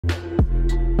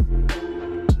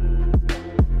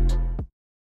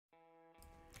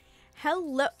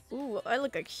Hello. Ooh, I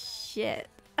look like shit.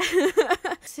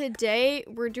 Today,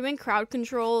 we're doing crowd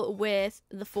control with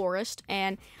the forest,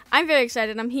 and I'm very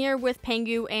excited. I'm here with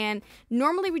Pengu, and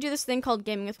normally we do this thing called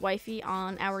Gaming with Wifey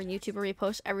on our YouTube where we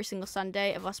post every single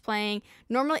Sunday of us playing.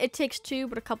 Normally, it takes two,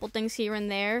 but a couple things here and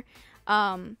there.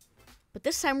 But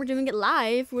this time, we're doing it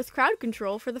live with crowd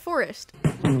control for the forest.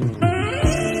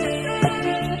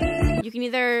 You can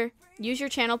either use your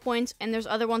channel points, and there's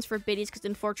other ones for biddies, because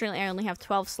unfortunately, I only have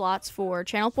 12 slots for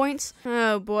channel points.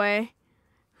 Oh, boy.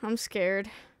 I'm scared.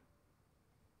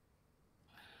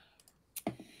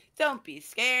 Don't be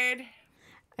scared.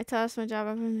 I tossed my job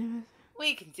up.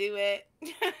 We can do it.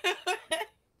 I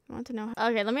want to know.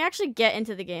 Okay, let me actually get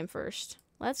into the game first.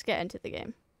 Let's get into the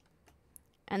game.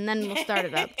 And then we'll start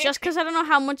it up. Just because I don't know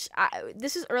how much...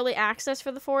 this is early access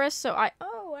for the forest, so I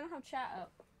don't have chat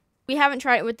up. We haven't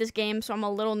tried it with this game, so I'm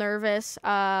a little nervous.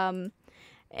 Enjoy,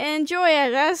 I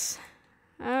guess.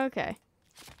 Okay.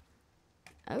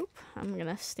 Oh, I'm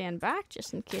gonna stand back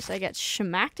just in case I get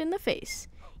smacked in the face.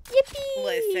 Yippee!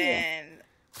 Listen,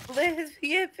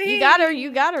 yippee!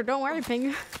 You got her. Don't worry,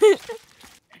 Pengu.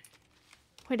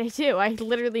 Wait, I do. I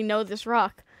literally know this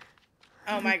rock.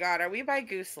 Oh my god, are we by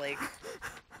Goose Lake?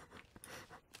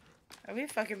 Are we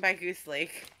fucking by Goose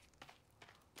Lake?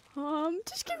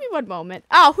 Just give me one moment.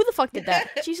 Oh, who the fuck did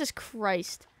that? Jesus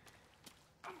Christ.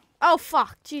 Oh,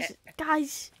 fuck. Jesus.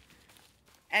 Guys.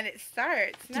 And it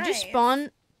starts. Did you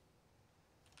spawn?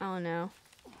 Oh, no.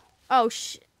 Oh,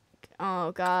 shit.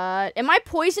 Oh, God. Am I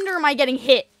poisoned or am I getting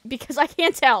hit? Because I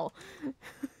can't tell.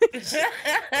 Because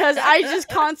I just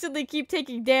constantly keep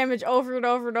taking damage over and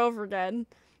over and over again.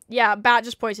 Yeah, bat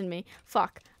just poisoned me.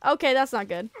 Fuck. Okay, that's not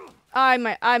good. I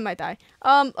might die.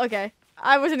 Okay.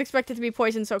 I wasn't expected to be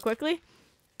poisoned so quickly.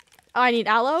 I need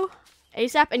aloe.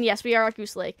 ASAP. And yes, we are at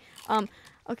Goose Lake.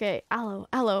 Okay.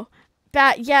 Aloe.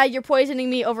 Bat, yeah, you're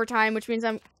poisoning me over time, which means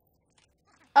I'm...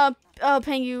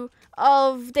 Pengu.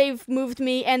 Oh, they've moved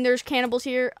me, and there's cannibals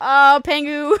here.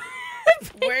 Pengu.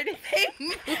 Where did they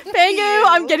move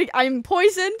Pengu, I'm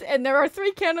poisoned, and there are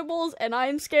 3 cannibals, and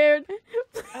I'm scared.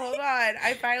 Hold on,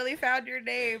 I finally found your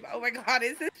name. Oh my god,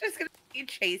 is this just gonna be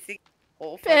chasing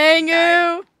whole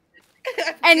Pengu?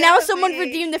 And now someone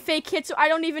redeemed the fake hit, so I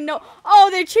don't even know. Oh,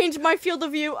 they changed my field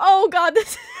of view. Oh god,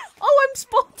 this. Oh, I'm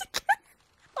spawned again.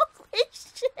 Holy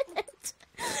shit.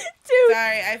 Dude.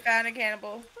 Sorry, I found a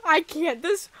cannibal. I can't.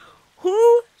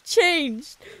 Who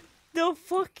changed the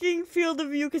fucking field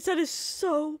of view? Because that is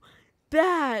so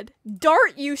bad.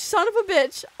 Dart, you son of a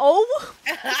bitch. Oh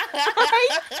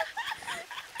my.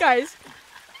 Guys,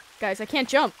 I can't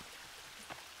jump.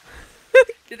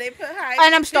 Did they put high?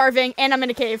 And I'm starving, and I'm in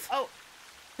a cave. Oh.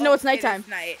 No, it's nighttime. It's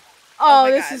night.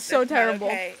 Oh, this is so terrible.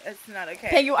 It's not okay.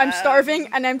 Pengu, I'm starving,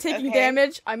 and I'm taking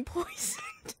damage. I'm poisoned.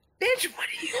 Bitch, what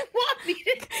do you want me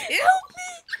to do? Help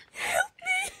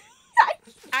me!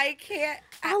 I can't.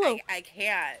 Aloe. I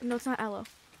can't. No, it's not aloe.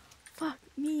 Fuck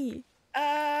me.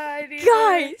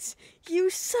 Guys, you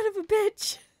son of a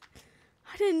bitch.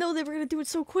 I didn't know they were gonna do it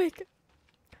so quick.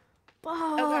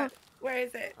 Oh god, where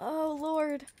is it? Oh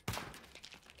lord.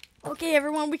 Okay,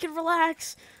 everyone, we can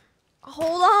relax.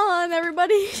 Hold on,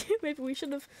 everybody. Maybe we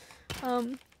should have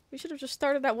just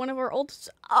started at one of our old.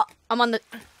 I'm on the.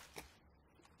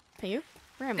 Pengu?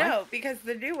 Where am I? No, because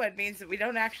the new one means that we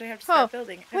don't actually have to start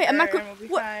building. Wait, I'm not going.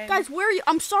 What, guys? Where are you?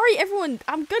 I'm sorry, everyone.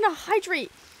 I'm gonna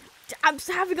hydrate. I'm just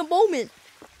having a moment.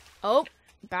 Oh,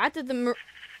 bad. Did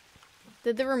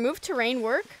the remove terrain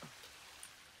work?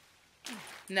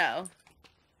 No.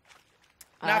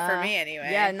 Not for me, anyway.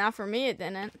 Yeah, not for me. It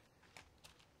didn't.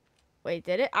 Wait,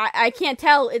 did it? I can't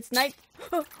tell. It's night.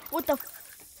 What the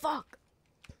fuck?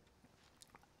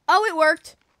 Oh, it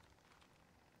worked.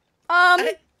 Oh,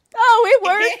 it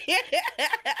worked.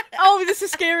 Oh, this is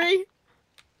scary.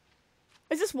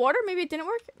 Is this water? Maybe it didn't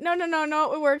work? No,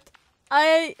 it worked.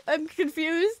 I'm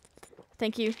confused.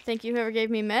 Thank you, whoever gave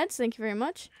me meds. Thank you very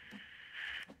much.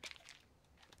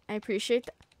 I appreciate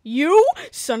that. You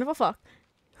son of a fuck.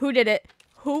 Who did it?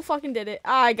 Who fucking did it?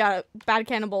 I got a bad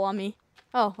cannibal on me.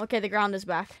 Oh, okay, the ground is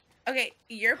back. Okay,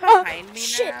 you're behind me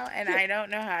now, and I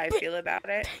don't know how I feel about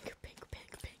it. Pengu,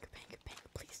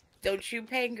 please. Don't you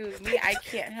Pengu me, I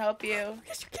can't help you.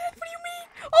 Yes, you can. What do you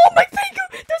mean? Oh, my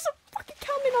Pengu! There's a fucking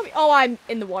comment on me. Oh, I'm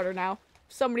in the water now.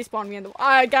 Somebody spawned me in the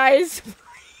water. Guys.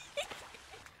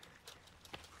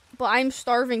 But I'm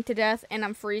starving to death, and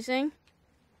I'm freezing.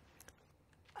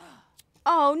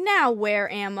 Oh, now where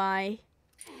am I?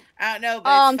 I don't know,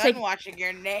 but it's fun watching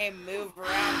your name move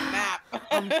around the map.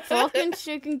 I'm fucking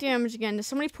taking damage again. Did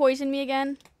somebody poison me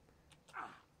again?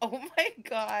 Oh my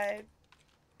god.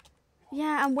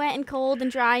 Yeah, I'm wet and cold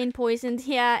and dry and poisoned.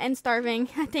 Yeah, and starving.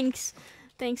 Thanks.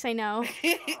 Thanks, I know.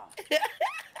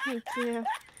 Thank you.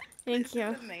 Thank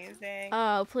you. This is amazing.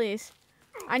 Oh, please.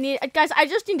 Guys, I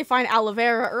just need to find aloe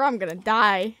vera or I'm gonna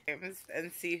die.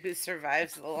 And see who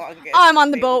survives the longest. I'm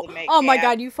on the boat. Oh my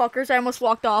camp. god, you fuckers. I almost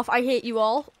walked off. I hate you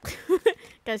all.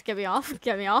 Guys, get me off.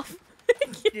 Get me off.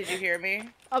 Did you hear me?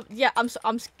 Yeah,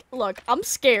 look, I'm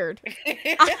scared.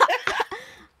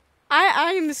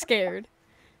 I'm scared.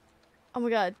 Oh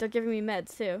my god, they're giving me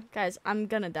meds too. Guys, I'm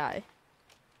gonna die.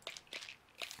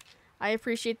 I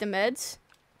appreciate the meds.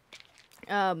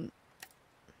 Can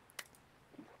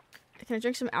I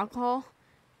drink some alcohol?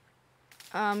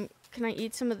 Can I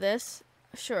eat some of this?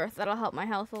 Sure, that'll help my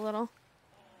health a little.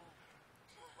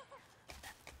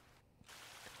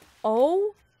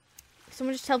 Oh,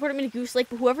 someone just teleported me to Goose Lake,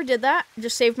 but whoever did that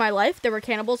just saved my life. There were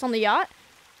cannibals on the yacht.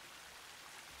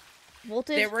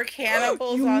 Voltage. There were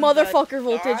cannibals you on motherfucker, the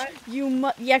Voltage.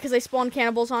 yacht? Yeah, because they spawned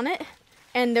cannibals on it.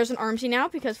 And there's an Armsy now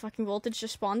because fucking Voltage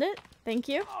just spawned it. Thank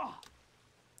you.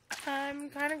 I'm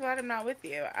kind of glad I'm not with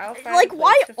you. I'll find Like,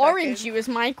 why to aren't fucking... you is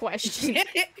my question.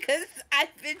 Because I've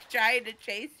been trying to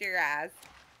chase your ass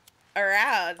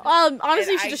around.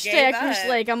 Honestly, you should just stay at Goose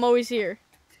Lake. I'm always here.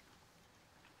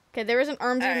 Okay, there is an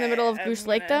Armsy in the middle of Goose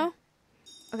Lake, though.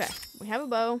 Okay, we have a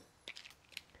bow.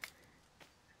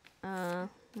 Let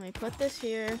me put this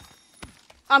here.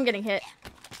 I'm getting hit.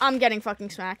 I'm getting fucking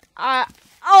smacked.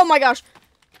 Oh my gosh.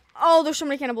 Oh, there's so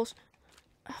many cannibals.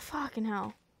 Fucking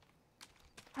hell.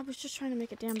 I was just trying to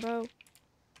make a damn bow.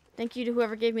 Thank you to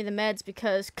whoever gave me the meds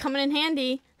because coming in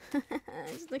handy.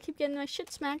 I keep getting my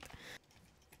shit smacked.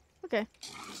 Okay.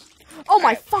 Oh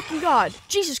my fucking god.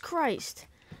 Jesus Christ.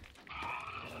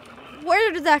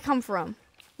 Where did that come from?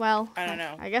 Well, I don't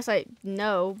know. I guess I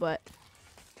know, but...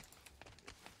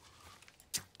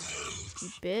 You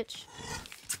bitch.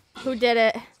 Who did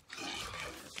it?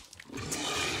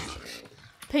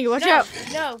 Pengu, watch out!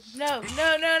 No.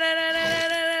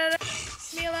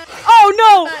 Me alone. Oh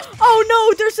no! Oh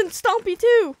no! There's some Stompy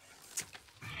too!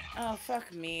 Oh,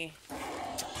 fuck me. I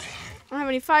don't have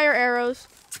any fire arrows.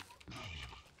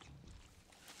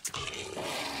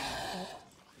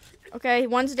 Okay,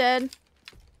 one's dead.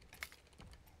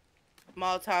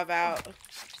 Molotov out.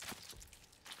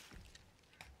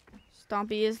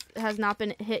 Stompy has not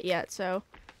been hit yet, so...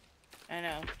 I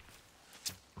know.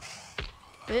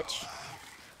 Bitch.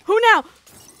 Who now?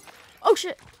 Oh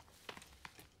shit.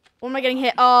 What am I getting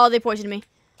hit? Oh, they poisoned me.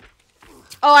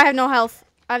 Oh, I have no health.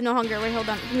 I have no hunger. Wait, hold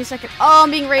on. Give me a second. Oh,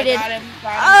 I'm being raided. I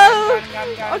got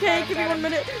him. Okay, give me 1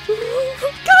 minute.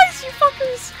 Guys, you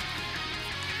fuckers.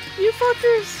 You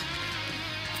fuckers.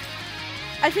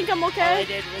 I think I'm okay. All I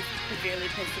did was severely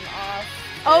piss him off.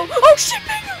 Oh shit,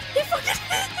 Pengu! He fucking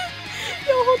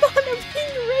Yo, hold on, I'm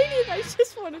being raided. I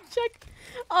just want to check.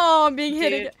 Oh, I'm being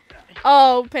hit again.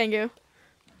 Oh, Pengu.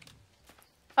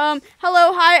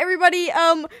 Hello, hi everybody.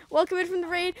 Welcome in from the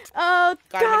raid. Got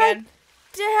him again.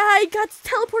 I got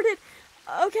teleported.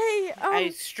 Okay. I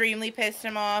extremely pissed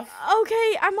him off.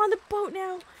 Okay, I'm on the boat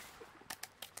now.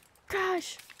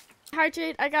 Gosh. Hi,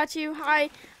 Jade. I got you.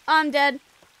 Hi. I'm dead.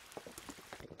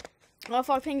 Oh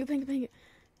fuck, Pengu.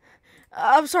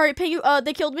 I'm sorry, Pengu.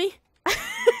 They killed me.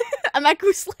 I'm at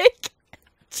Goose Lake.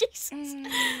 Jesus.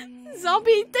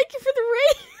 Zombie, thank you for the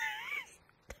raid.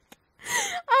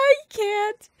 I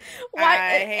can't. Why?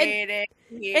 I hate it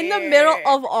here. In the middle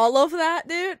of all of that,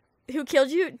 dude, who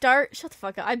killed you? Dart, shut the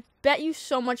fuck up. I bet you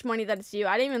so much money that it's you.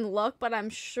 I didn't even look, but I'm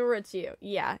sure it's you.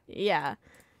 Yeah.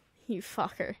 You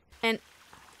fucker. And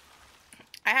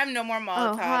I have no more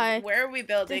Molotovs. Hi. Where are we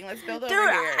building? Let's build over dude,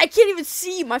 here. I can't even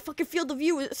see. My fucking field of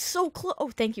view is so close. Oh,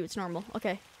 thank you. It's normal.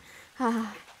 Okay.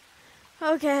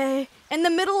 Okay. In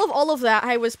the middle of all of that,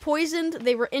 I was poisoned.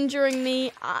 They were injuring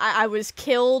me. I was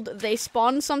killed. They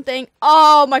spawned something.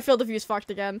 Oh, my field of view is fucked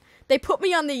again. They put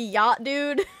me on the yacht,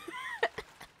 dude.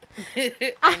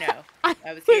 I know.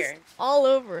 I was here. All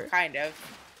over. Kind of.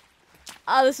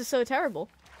 Oh, this is so terrible.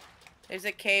 There's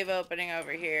a cave opening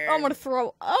over here. Oh, I'm gonna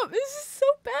throw up. This is so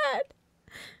bad.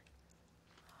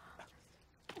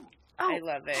 Oh. I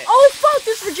love it. Oh, fuck.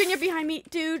 There's Virginia behind me,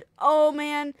 dude. Oh,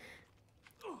 man.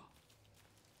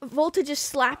 Voltage is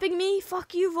slapping me.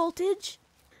 Fuck you, Voltage.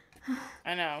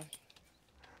 I know.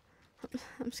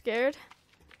 I'm scared.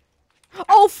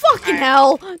 Oh, fucking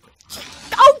hell.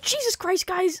 Oh, Jesus Christ,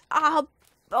 guys.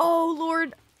 Oh,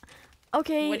 Lord.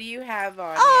 Okay. What do you have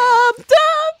on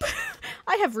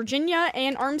I have Virginia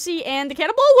and Armsy and the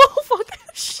cannibal. Oh, fuck.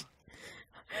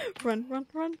 Run.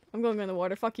 I'm going in the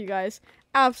water. Fuck you guys.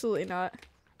 Absolutely not.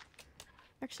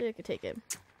 Actually, I could take it.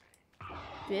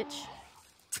 Bitch.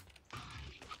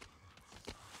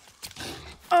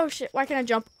 Oh, shit. Why can't I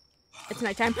jump? It's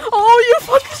nighttime. Oh, you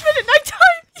fuckers made it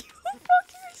nighttime. You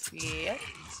fuckers. Yep.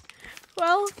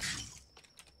 Well,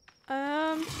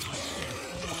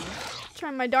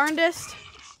 trying my darndest.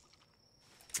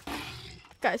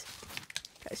 Guys,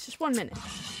 just 1 minute.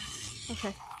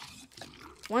 Okay.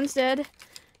 One's dead.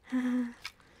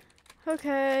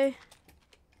 Okay.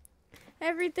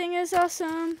 Everything is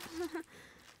awesome.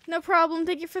 No problem.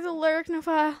 Thank you for the lurk, no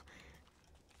file.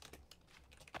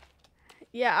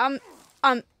 Yeah,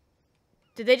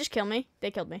 did they just kill me? They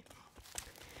killed me.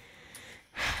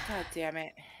 God damn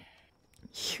it.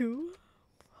 You?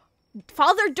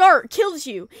 Father Dart kills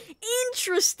you.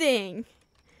 Interesting.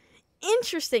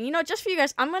 Interesting. You know, just for you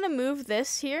guys, I'm going to move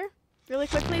this here really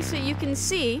quickly so you can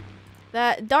see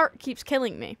that Dart keeps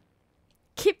killing me.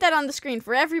 Keep that on the screen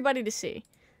for everybody to see.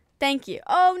 Thank you.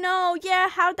 Oh, no. Yeah,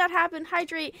 how'd that happen?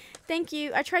 Hydrate. Thank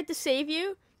you. I tried to save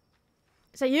you.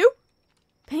 Is that you?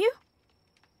 Pengu?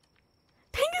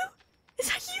 Pengu? Is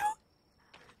that you?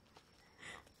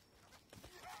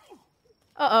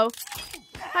 Uh-oh.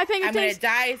 Hi, Pengu. I'm gonna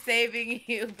die saving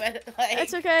you, but like...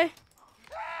 It's okay.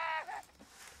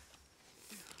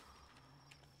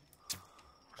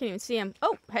 Can't even see him.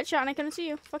 Oh, headshot and I couldn't see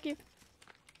you. Fuck you.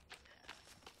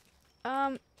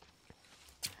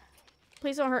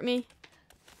 Please don't hurt me.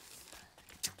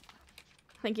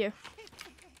 Thank you.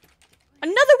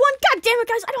 Another one! God damn it,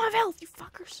 guys! I don't have health, you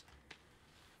fuckers.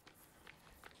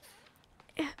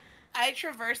 I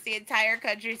traversed the entire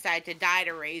countryside to die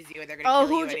to raise you, and they're gonna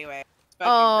kill you anyway.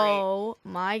 Oh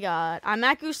my god. I'm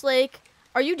at Goose Lake.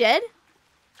 Are you dead?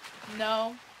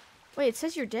 No. Wait, it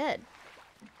says you're dead.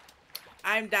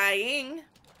 I'm dying.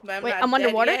 But Wait, not I'm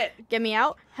underwater? dead yet. Get me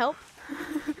out. Help.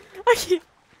 I can't.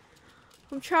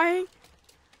 I'm trying.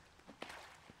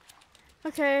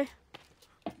 Okay.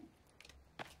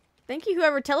 Thank you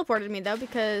whoever teleported me though,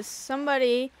 because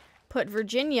somebody put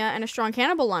Virginia and a strong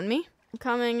cannibal on me. I'm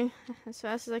coming as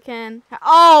fast as I can.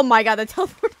 Oh my god, they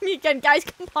teleported me again. Guys,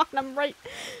 come on, I'm right.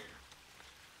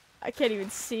 I can't even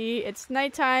see. It's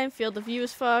nighttime. Field of view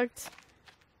is fucked.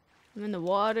 I'm in the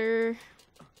water.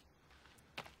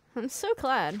 I'm so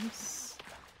glad.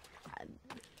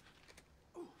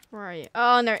 Where are you?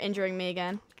 Oh, and they're injuring me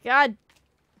again. God.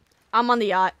 I'm on the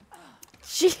yacht.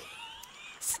 Jeez.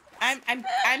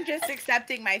 I'm just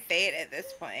accepting my fate at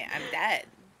this point. I'm dead.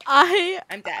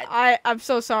 I'm dead. I'm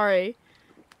so sorry.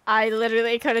 I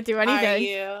literally couldn't do anything. Are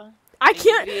you? I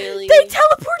can't. Really? They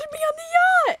teleported me on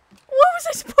the yacht. What was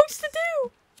I supposed to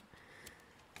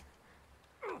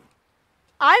do?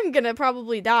 I'm gonna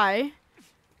probably die.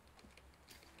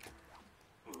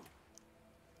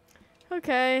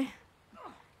 Okay.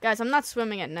 Guys, I'm not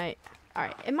swimming at night.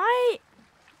 Alright, am I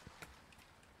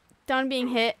done being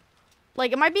hit?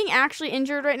 Like, am I being actually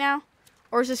injured right now?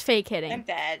 Or is this fake hitting? I'm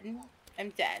dead. I'm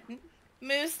dead.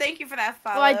 Moose, thank you for that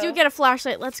follow. Oh, I do get a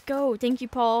flashlight. Let's go. Thank you,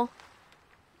 Paul.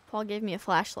 Paul gave me a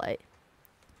flashlight.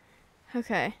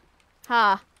 Okay.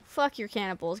 Ha. Fuck your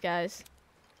cannibals, guys.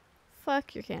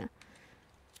 Fuck your cannibals.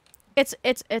 It's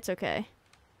okay.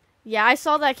 Yeah, I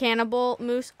saw that cannibal,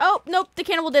 Moose. Oh, nope. The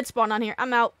cannibal did spawn on here.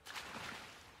 I'm out.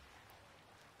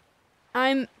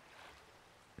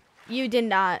 You did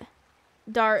not.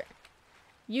 Dart.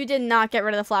 You did not get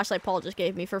rid of the flashlight Paul just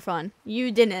gave me for fun.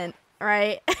 You didn't,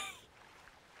 right?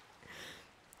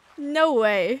 No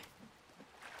way.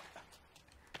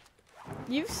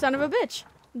 You son of a bitch.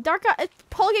 Dart got...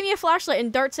 Paul gave me a flashlight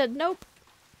and Dart said, nope.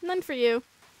 None for you.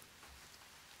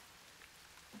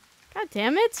 God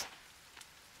damn it.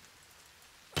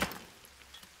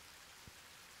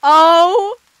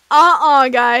 Oh.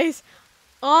 Guys.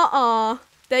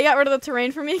 They got rid of the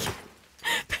terrain for me.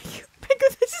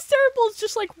 Pengu, this is terrible. It's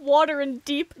just like water in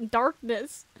deep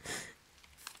darkness.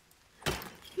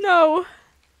 No.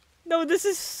 No, this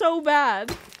is so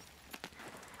bad.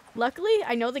 Luckily,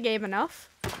 I know the game enough.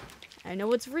 I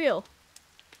know it's real.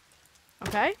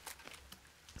 Okay?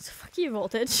 So fuck you,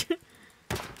 Voltage.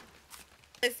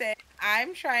 Listen,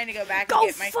 I'm trying to go back and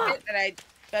get my shit that I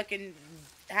fucking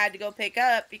had to go pick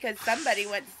up because somebody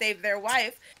went to save their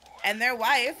wife, and their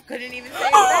wife couldn't even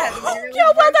save them.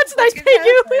 Yeah, well, that's nice,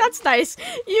 Pengu. That's nice.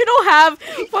 You don't have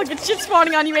fucking shit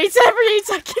spawning on you every 8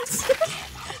 seconds.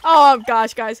 Oh,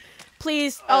 gosh, guys.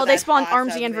 Please. Oh, they spawned awesome,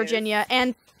 Armsy and Virginia,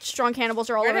 and strong cannibals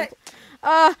are all over.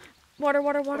 Water.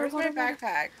 Where's my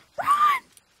backpack? Run!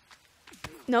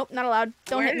 Nope, not allowed.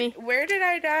 Don't hit me. Where did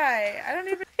I die? I don't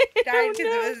even die because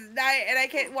it was night, and I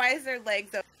can't. Why is there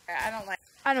legs over there? I don't like.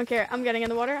 I don't care. I'm getting in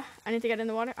the water. I need to get in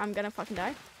the water. I'm gonna fucking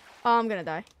die. Oh, I'm gonna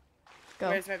die. Go.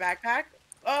 Where's my backpack?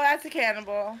 Oh, that's a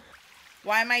cannibal.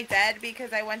 Why am I dead?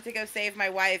 Because I went to go save my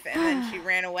wife, and then she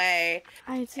ran away.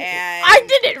 I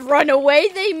didn't run away.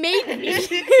 They made me.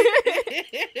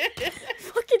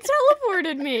 Fucking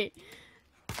teleported me.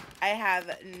 I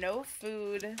have no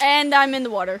food. And I'm in the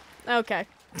water. Okay.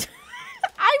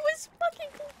 I was fucking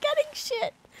getting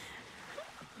shit.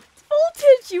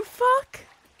 Voltage, you fuck.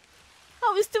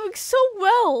 I was doing so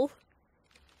well.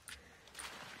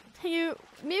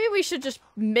 Maybe we should just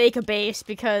make a base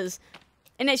because,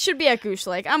 and it should be at Goose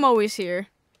Lake. I'm always here.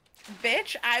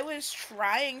 Bitch, I was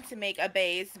trying to make a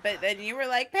base, but then you were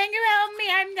like, Pengu, help me,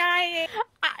 I'm dying.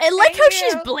 I like how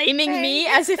she's blaming me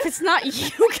as if it's not you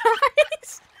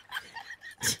guys.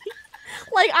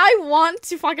 Like, I want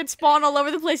to fucking spawn all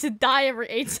over the place and die every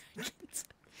 8 seconds.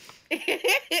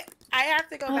 I have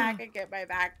to go back and get my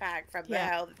backpack from the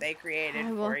hell that they created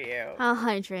for you. I'll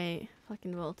hydrate.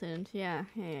 Fucking Voltage. Yeah.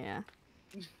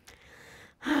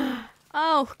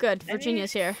 Oh, good.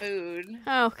 Virginia's here. Food.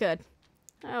 Oh, good.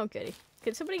 Oh, goody.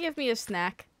 Could somebody give me a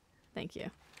snack? Thank you.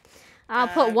 I'll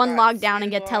put one log down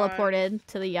and get teleported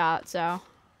to the yacht, so.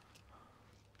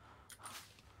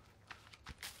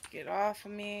 Get off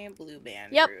of me, blue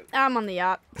band. Yep, group. I'm on the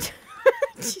yacht.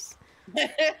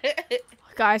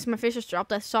 Guys, my face just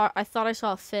dropped. I thought I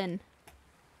saw a fin.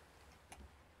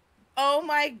 Oh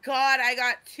my god, I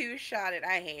got 2-shotted.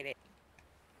 I hate it.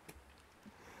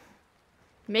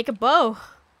 Make a bow.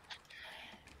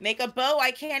 Make a bow?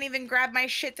 I can't even grab my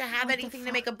shit to have anything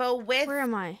to make a bow with. Where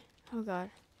am I? Oh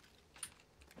god.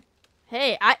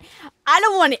 Hey, I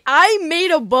don't want it. I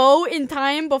made a bow in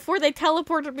time before they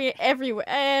teleported me everywhere,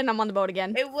 and I'm on the boat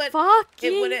again. It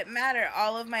wouldn't matter.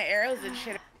 All of my arrows and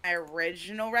shit are my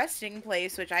original resting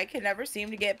place, which I can never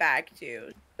seem to get back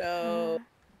to. So,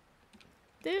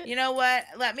 dude, you know what?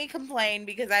 Let me complain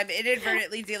because I'm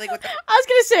inadvertently dealing with. I was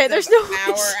gonna say there's no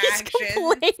hour action.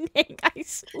 Complaining. I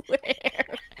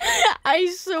swear. I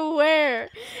swear.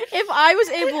 If I was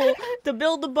able to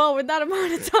build the bow in that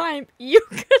amount of time, you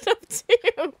could have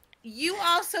too. You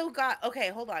also got, okay,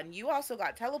 hold on. You also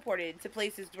got teleported to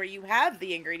places where you have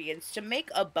the ingredients to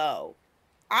make a bow.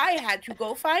 I had to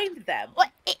go find them.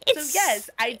 Well, so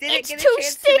yes, I didn't get a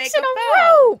chance to make a bow. It's 2 sticks and a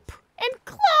rope and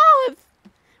cloth.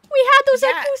 We had those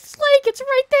at Goose Lake. It's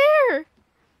right there.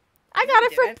 I got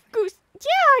it from Goose. Yeah,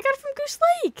 I got it from Goose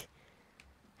Lake.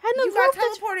 You got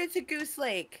teleported to Goose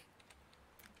Lake.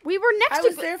 We were next to. I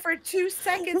was there for 2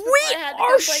 seconds before I had to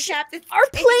go play Captain. Our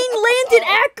plane landed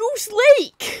at Goose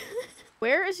Lake.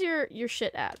 Where is your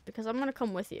shit at? Because I'm gonna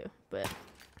come with you, but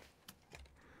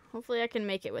hopefully I can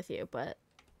make it with you. But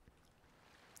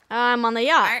I'm on the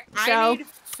yacht. I need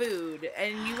food,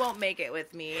 and you won't make it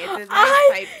with me. It's a nice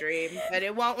pipe dream, but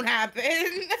it won't happen.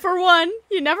 For one,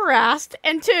 you never asked,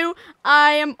 and 2,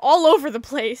 I am all over the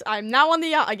place. I'm now on the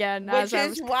yacht again. Which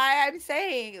is why I'm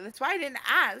saying. That's why I didn't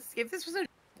ask. If this was a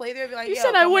playthrough, I'd be like, you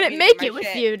said I wouldn't make it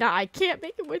with you. Nah, I can't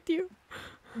make it with you.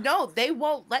 No, they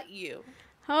won't let you.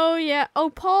 Oh yeah. Oh,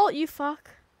 Paul, you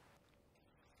fuck.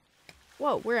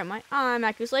 Whoa, where am I? I'm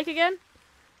at Goose Lake again.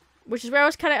 Which is where I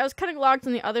was kind of logged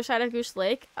on the other side of Goose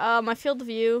Lake. My field of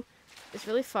view is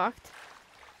really fucked.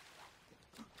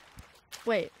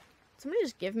 Wait, somebody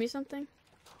just give me something?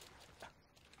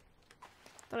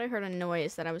 Thought I heard a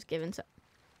noise that I was given. So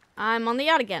I'm on the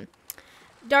yacht again.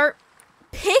 Dart,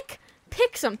 pick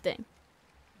something.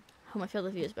 Oh, my field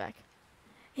of view is back.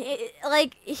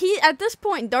 At this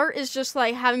point, Dart is just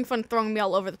like having fun throwing me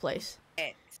all over the place.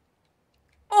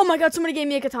 Oh my god, somebody gave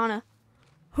me a katana.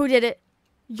 Who did it?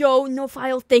 Yo, no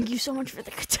file, thank you so much for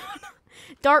the katana.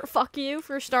 Dart, fuck you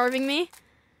for starving me.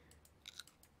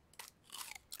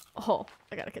 Oh,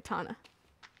 I got a katana.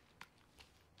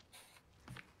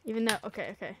 Even though,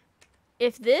 okay.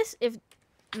 If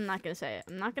I'm not gonna say it.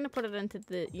 I'm not gonna put it into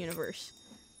the universe.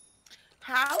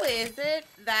 How is it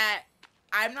that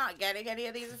I'm not getting any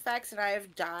of these effects and I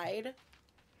have died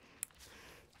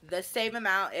the same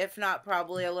amount, if not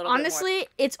probably a little bit more? Honestly,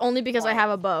 it's only because I have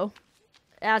a bow.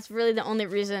 That's really the only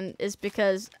reason, is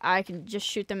because I can just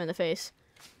shoot them in the face.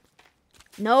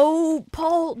 No,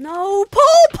 Paul, you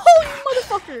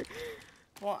motherfucker.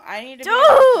 Well, I need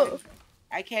to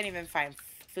I can't even find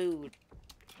food.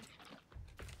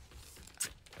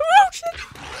 Oh, shit.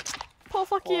 Paul,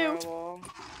 fuck you.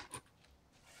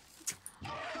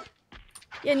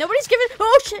 Yeah, nobody's giving.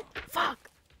 Oh, shit. Fuck.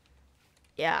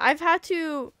 Yeah, I've had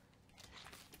to.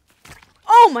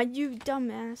 Oh, my, you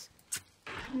dumbass.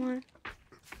 Come on.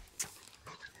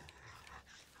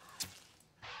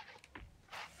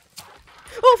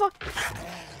 Oh, fuck.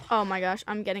 Oh, my gosh.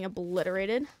 I'm getting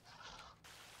obliterated.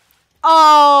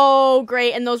 Oh,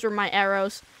 great. And those were my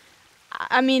arrows.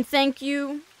 I mean, thank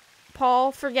you,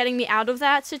 Paul, for getting me out of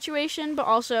that situation. But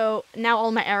also, now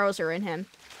all my arrows are in him.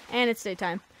 And it's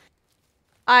daytime.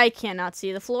 I cannot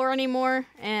see the floor anymore.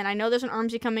 And I know there's an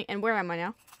armsy coming. And where am I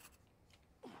now?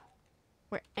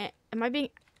 Where am I being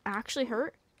actually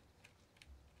hurt?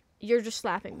 You're just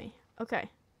slapping me. Okay.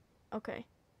 Okay.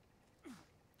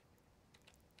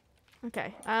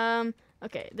 Okay.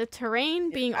 Okay. The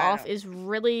terrain being off is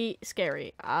really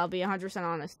scary. I'll be 100%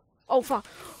 honest. Oh, fuck.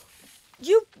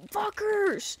 You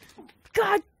fuckers!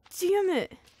 God damn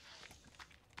it.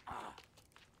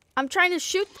 I'm trying to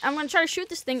shoot. I'm gonna try to shoot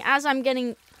this thing as I'm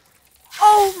getting.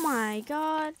 Oh my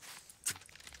god.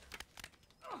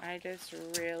 I just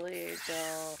really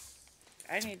don't.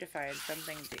 I need to find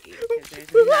something to eat because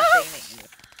there's nothing to eat.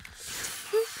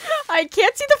 I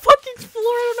can't see the fucking floor.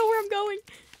 I don't know where I'm going.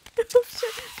 Oh,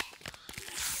 shit.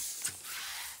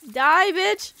 Die,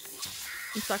 bitch.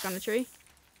 I'm stuck on the tree.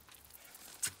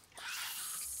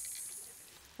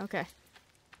 Okay.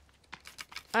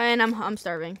 And I'm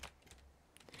starving.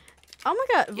 Oh my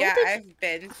god. Yeah, Voltage. I've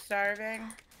been starving.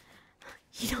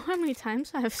 You know how many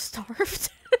times I have starved?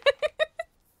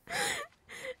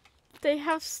 They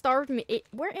have starved me.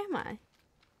 Where am I?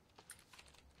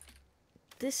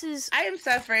 This is... I am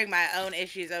suffering my own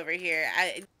issues over here.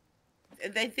 I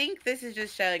think this is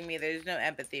just showing me there's no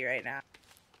empathy right now.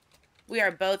 We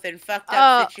are both in fucked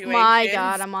up situations. Oh my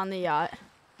god, I'm on the yacht.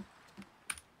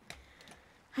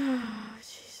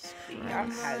 Jesus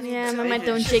Christ. Yeah, I'm on my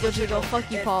own jiggle jiggle.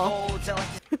 Fuck you, Paul.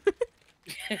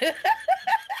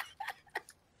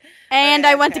 And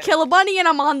I went to kill a bunny and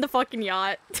I'm on the fucking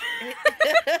yacht.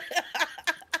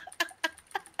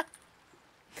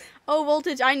 Oh,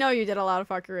 Voltage, I know you did a lot of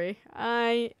fuckery.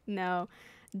 I know.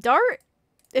 Dart,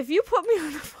 if you put me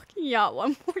on the fucking yacht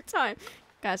one more time.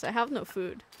 Guys, I have no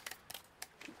food.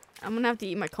 I'm gonna have to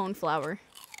eat my cornflour.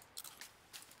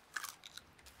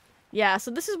 Yeah,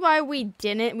 so this is why we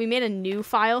made a new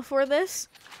file for this.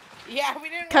 Yeah, we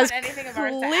didn't want anything of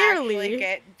ours to actually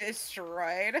get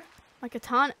destroyed. My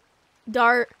katana.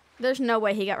 Dart, there's no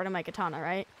way he got rid of my katana,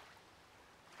 right?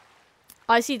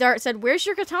 I see Dart said, "Where's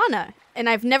your katana?" And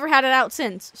I've never had it out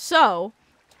since. So,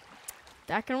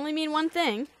 that can only mean one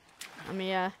thing. Let me,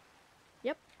 yep.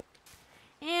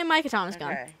 And my katana's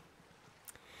gone.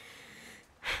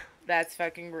 That's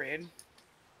fucking rude.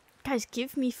 Guys,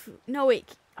 give me food. No,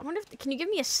 wait. I wonder if, can you give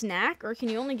me a snack or can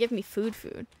you only give me food?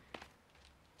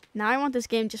 Now I want this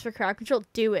game just for crowd control.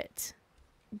 Do it.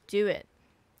 Do it.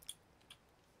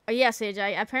 Oh, yeah, Sage,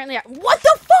 apparently what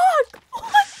the fuck?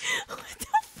 What the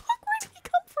fuck? Where did he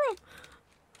come from?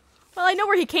 Well, I know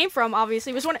where he came from,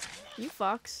 obviously. It was one of you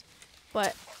fucks.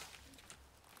 But...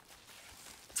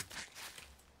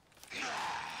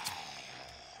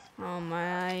 oh,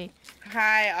 my...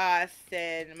 Hi,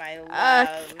 Austin, my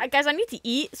love. Guys, I need to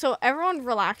eat, so everyone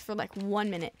relax for like 1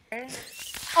 minute.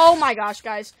 Oh my gosh,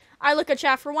 guys. I look at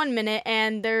chat for 1 minute,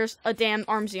 and there's a damn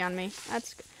Armsy on me.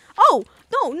 That's... oh!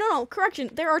 No, correction.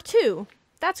 There are 2.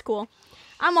 That's cool.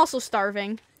 I'm also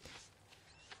starving.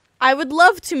 I would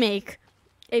love to make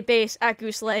a base at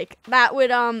Goose Lake. That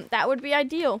would be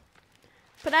ideal.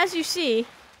 But as you see,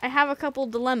 I have a couple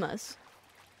dilemmas.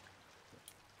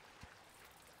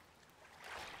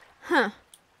 Huh.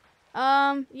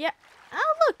 Yeah.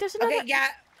 Oh, look, there's another... okay, yeah.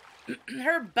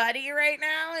 Her buddy right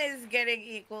now is getting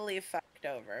equally fucked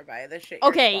over by the shit.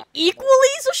 Okay, equally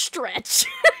is a stretch.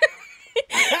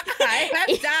 I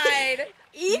have died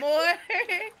more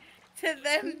to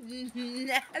them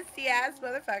nasty ass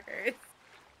motherfuckers.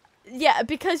 Yeah,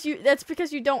 that's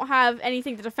because you don't have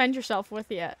anything to defend yourself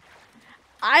with yet.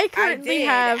 I currently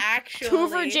have actually, 2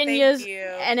 Virginias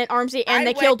and an Armsy, and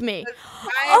they killed me.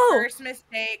 My first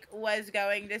mistake was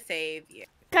going to save you.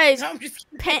 Guys, no, I'm just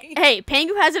kidding. Hey,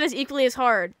 Pengu has it as equally as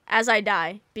hard as I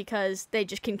die, because they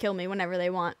just can kill me whenever they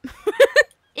want.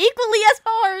 Equally as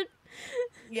hard!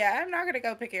 Yeah, I'm not gonna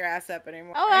go pick your ass up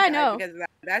anymore. Oh, I know. Because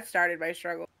that started my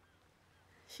struggle.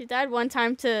 She died one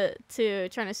time to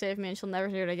trying to save me, and she'll never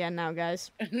do it again now,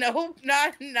 guys. Nope,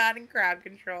 not in crowd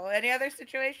control. Any other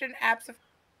situation? Absolutely.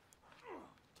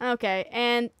 Okay,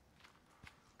 and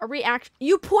a reaction.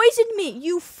 You poisoned me,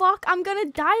 you fuck! I'm gonna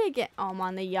die again. Oh, I'm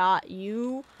on the yacht.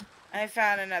 You. I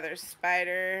found another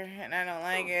spider, and I don't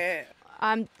like it.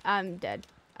 I'm dead.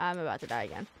 I'm about to die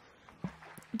again.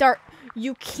 Dart,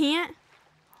 you can't.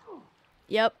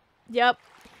 Yep.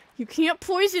 You can't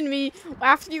poison me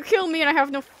after you kill me and I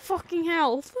have no fucking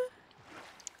health.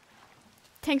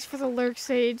 Thanks for the lurk,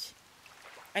 Sage.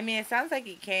 I mean, it sounds like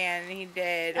he can. He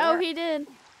did. Oh, he did.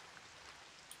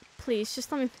 Please,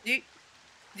 just let me... Do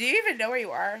you even know where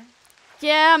you are?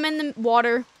 Yeah, I'm in the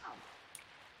water.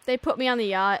 They put me on the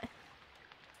yacht.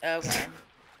 Okay.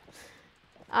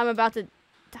 I'm about to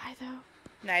die, though.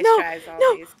 Nice tries,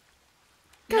 all these.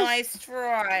 Nice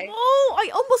try. Oh, I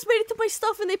almost made it to my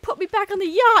stuff and they put me back on the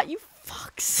yacht, you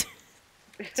fucks.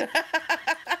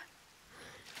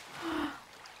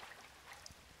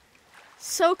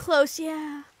 So close,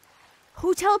 yeah.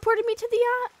 Who teleported me to the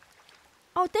yacht?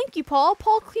 Oh, thank you, Paul.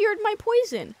 Paul cleared my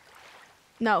poison.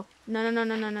 No. No, no, no,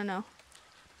 no, no, no, no.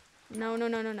 No, no,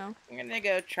 no, no, no. I'm gonna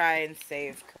go try and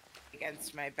save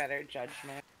against my better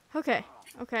judgment. Okay.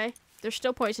 Okay. They're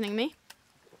still poisoning me.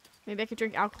 Maybe I could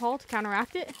drink alcohol to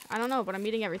counteract it. I don't know, but I'm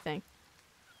eating everything.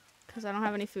 Because I don't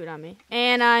have any food on me.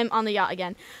 And I'm on the yacht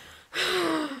again.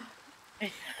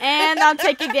 And I'm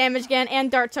taking damage again. And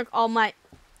Dart took all my...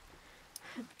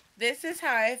 This is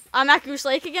how I'm at Goose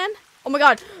Lake again. Oh my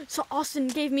god. So Austin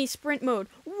gave me sprint mode.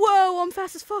 Whoa, I'm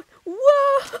fast as fuck.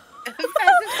 Whoa. fast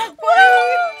as fuck, boy.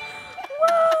 Whoa.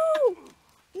 Whoa.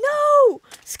 No.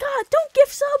 Scott, don't give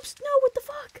subs. No, what the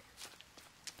fuck?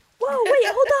 Whoa, wait,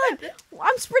 hold on.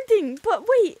 I'm sprinting, but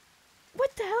wait.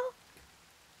 What the hell?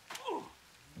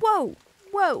 Whoa.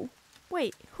 Whoa.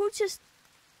 Wait, who just...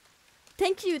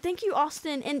 Thank you,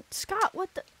 Austin. And Scott,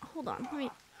 what the... Hold on, let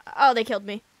me... Oh, they killed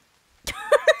me.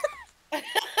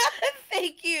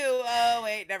 Thank you. Oh,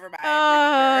 wait, never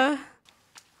mind.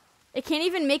 It can't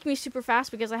even make me super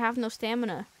fast because I have no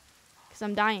stamina. Because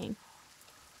I'm dying.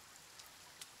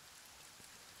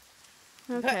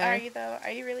 Okay. But are you, though?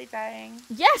 Are you really dying?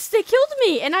 Yes, they killed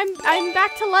me, and I'm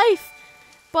back to life.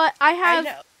 But I have... I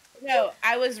know. No,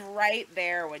 I was right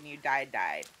there when you died.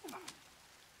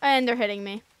 And they're hitting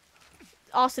me.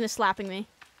 Austin is slapping me.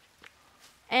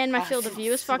 And my field of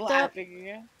view is fucked up.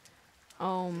 You.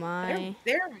 Oh my.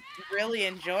 They're really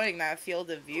enjoying that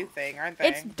field of view thing, aren't they?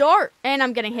 It's dark. And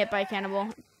I'm getting hit by a cannibal.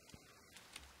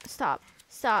 Stop.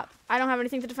 Stop. I don't have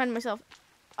anything to defend myself.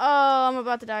 Oh, I'm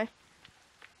about to die.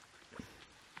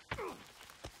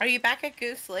 Are you back at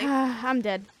Goose Lake? I'm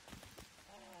dead.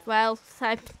 Well,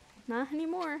 not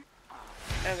anymore.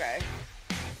 Okay.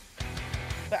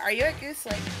 But are you at Goose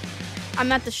Lake?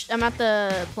 I'm at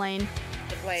the plane.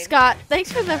 The plane. Scott,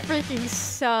 thanks for the freaking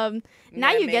sub.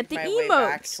 Now you get the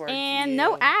emotes and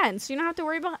no ads. So you don't have to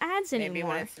worry about ads anymore. Maybe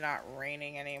when it's not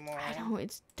raining anymore. I know,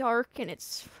 it's dark and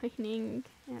it's raining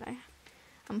and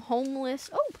I'm homeless.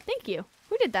 Oh, thank you.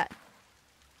 Who did that?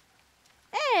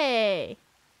 Hey.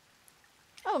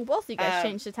 Oh, both of you guys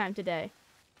changed the time today.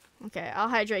 Okay, I'll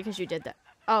hydrate because you did that.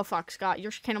 Oh, fuck, Scott.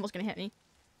 Your cannibal's gonna hit me.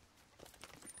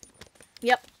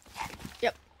 Yep.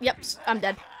 Yep. Yep. I'm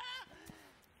dead.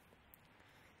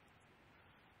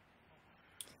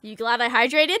 You glad I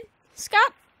hydrated,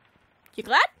 Scott? You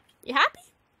glad? You happy?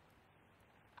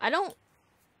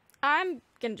 I'm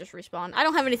gonna just respawn. I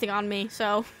don't have anything on me,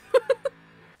 so.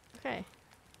 Okay.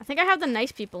 I think I have the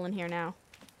nice people in here now.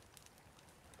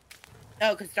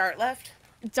 Oh, because Dart left?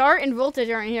 Dart and Voltage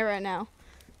aren't here right now.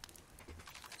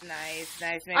 Nice,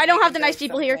 nice. Maybe I don't have the nice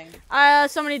people here.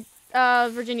 Somebody,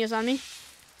 Virginia's on me.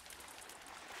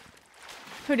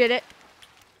 Who did it?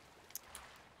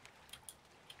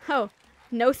 Oh,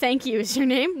 no thank you is your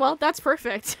name? Well, that's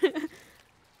perfect.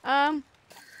 I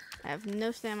have no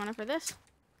stamina for this.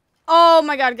 Oh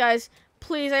my god, guys.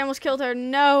 Please, I almost killed her.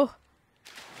 No.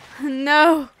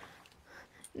 No.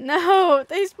 No.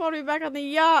 They spawned me back on the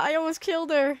yacht. I almost killed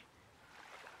her.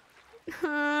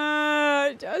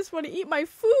 I just want to eat my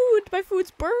food. My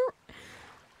food's burnt.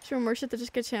 Should we merge it to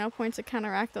just get channel points to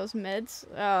counteract those meds?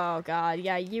 Oh god,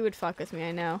 yeah, you would fuck with me,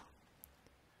 I know.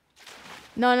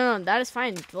 No, no, no, that is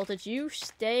fine. Voltage, you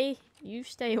stay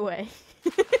away.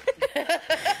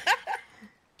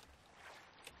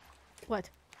 What?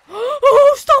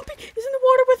 Oh, Stompy is in the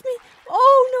water with me.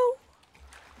 Oh no.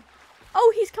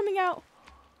 Oh, he's coming out.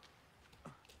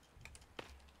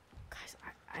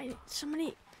 Guys,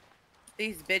 somebody.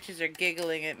 These bitches are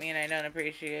giggling at me and I don't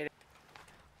appreciate it.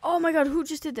 Oh my god, who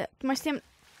just did that? My stamina.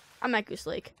 I'm at Goose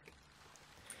Lake.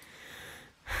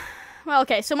 Well,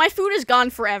 okay, so my food is gone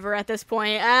forever at this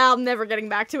point. I'm never getting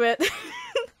back to it.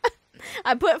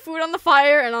 I put food on the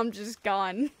fire and I'm just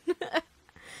gone.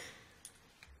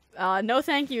 No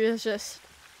thank you, it's just...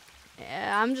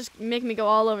 Yeah, I'm just making me go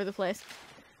all over the place.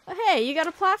 Oh, hey, you got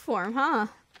a platform, huh?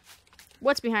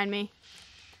 What's behind me?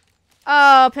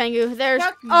 Oh, Pengu, there's...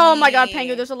 Oh my god,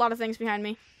 Pengu, there's a lot of things behind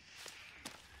me.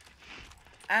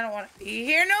 I don't want to be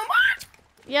here no more!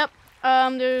 Yep,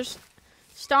 there's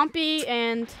Stompy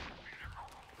and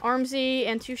Armsy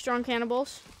and 2 strong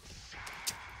cannibals.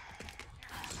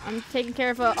 I'm taking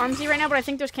care of Armsy right now, but I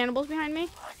think there's cannibals behind me.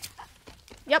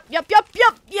 Yep, yep, yep,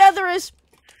 yep! Yeah, there is!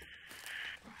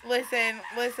 Listen,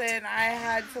 I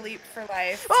had to leap for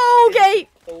life. Oh, okay!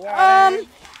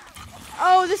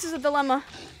 Oh, this is a dilemma.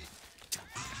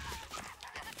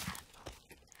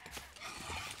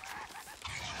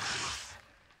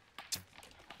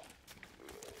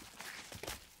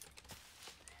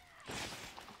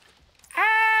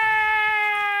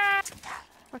 Ah!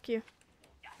 Fuck you.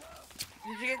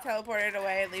 Did you get teleported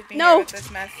away and leave me No. here with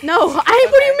this mess? No. What do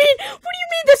you mean? What do you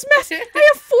mean this mess? I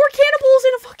have 4 cannibals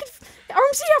and a fucking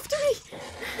armsy after me.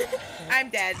 I'm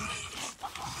dead.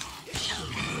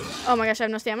 Oh my gosh, I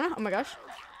have no stamina. Oh my gosh.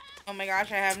 Oh my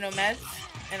gosh, I have no meds.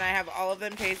 And I have all of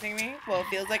them chasing me. Well, it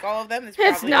feels like all of them.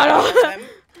 It's not all of them.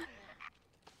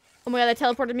 Oh my god, they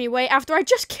teleported me away after I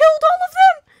just killed all of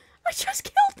them. I just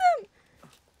killed them.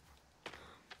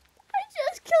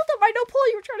 I know, Paul,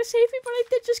 you were trying to save me, but I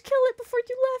did just kill it before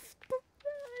you left. But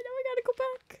I know I gotta go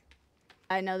back.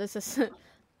 I know this is...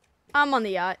 I'm on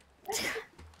the yacht.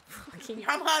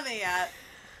 I'm on the yacht.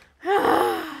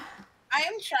 I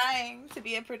am trying to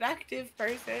be a productive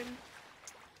person.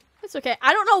 It's okay.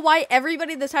 I don't know why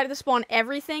everybody decided to spawn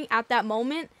everything at that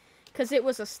moment. Because it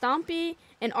was a Stompy,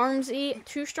 an Armsy,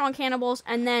 2 strong cannibals,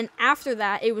 and then after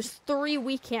that, it was 3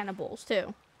 weak cannibals,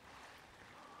 too.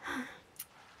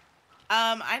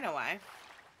 I know why.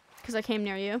 Because I came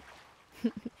near you.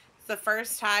 It's the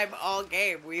first time all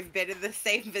game we've been in the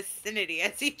same vicinity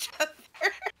as each other.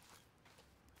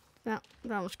 That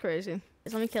was crazy.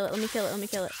 Let me kill it. Let me kill it. Let me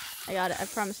kill it. I got it. I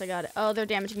promise I got it. Oh, they're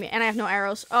damaging me. And I have no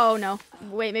arrows. Oh, no.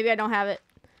 Wait, maybe I don't have it.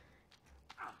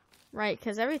 Right,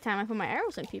 because every time I put my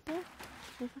arrows in people,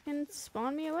 they fucking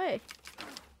spawn me away.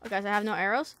 Oh, guys, I have no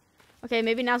arrows. Okay,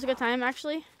 maybe now's a good time,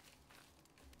 actually.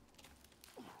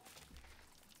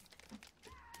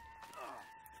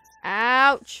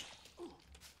 Ouch.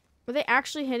 Were they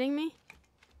actually hitting me?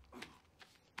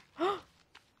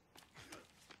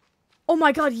 Oh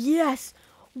my god, yes!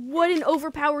 What an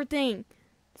overpowered thing.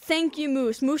 Thank you,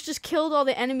 Moose. Moose just killed all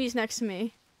the enemies next to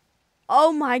me.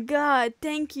 Oh my god,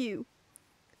 thank you.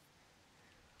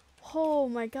 Oh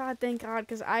my god, thank god,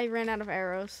 because I ran out of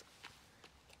arrows.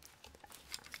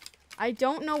 I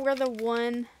don't know where the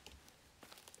one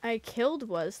I killed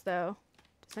was, though.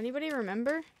 Does anybody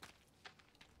remember?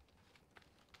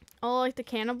 Oh, like the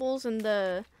cannibals and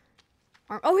the...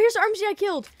 Oh, here's the Armsy I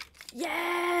killed!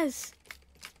 Yes!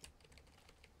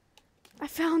 I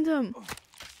found him!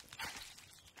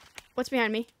 What's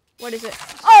behind me? What is it?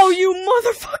 Oh, you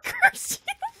motherfuckers!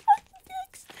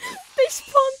 They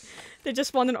spawned... They just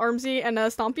spawned an Armsy and a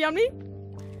Stompy on me?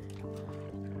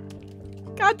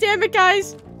 God damn it,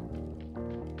 guys!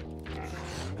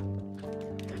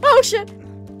 Oh, shit!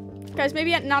 Guys,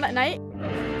 maybe not at night?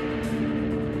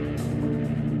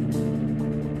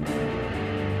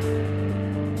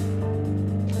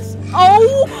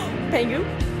 Oh! Pengu.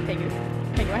 Pengu.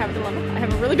 Pengu, I have a dilemma. I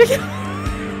have a really big...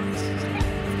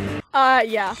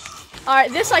 yeah.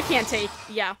 Alright, this I can't take.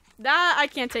 Yeah. That I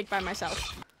can't take by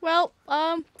myself. Well,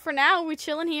 for now, we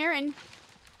chilling here and...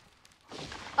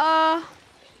 Oh,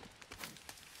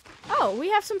 we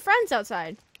have some friends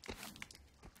outside.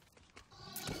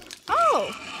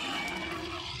 Oh!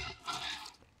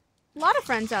 A lot of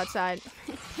friends outside.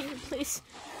 Please.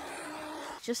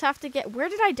 Just have to get... Where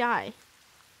did I die?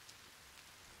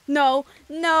 No.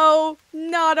 No.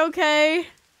 Not okay.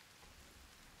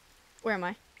 Where am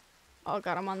I? Oh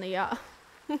god, I'm on the,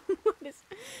 what is...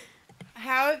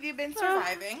 How have you been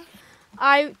surviving?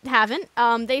 I haven't.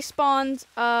 They spawned,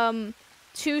 2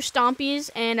 Stompies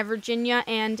and a Virginia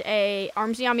and a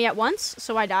Armsy on me at once,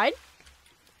 so I died.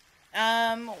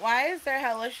 Why is there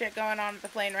hella shit going on at the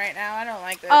plane right now? I don't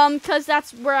like this. Cause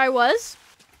that's where I was.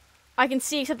 I can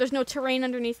see, except there's no terrain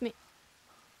underneath me.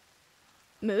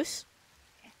 Moose?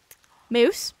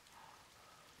 Moose?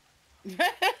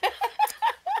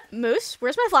 Moose,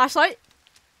 where's my flashlight?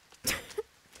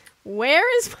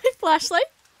 Where is my flashlight?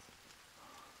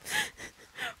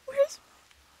 Where's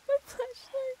my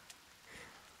flashlight?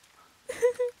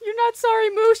 You're not sorry,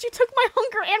 Moose. You took my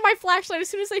hunger and my flashlight as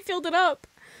soon as I filled it up.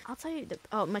 I'll tell you.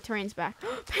 Oh, my terrain's back.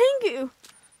 Pengu!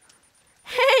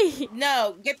 Hey!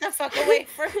 No, get the fuck away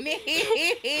from me.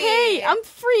 Hey, I'm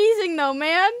freezing though,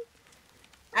 man.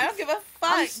 I don't give a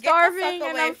fuck. I'm starving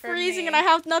and I'm freezing and I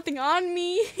have nothing on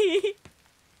me.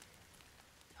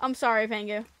 I'm sorry,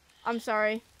 Pengu. I'm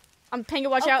sorry. Pengu,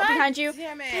 watch out behind you.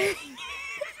 Damn it.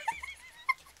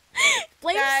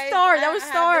 Blame Star. That was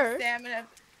Star.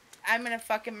 I'm gonna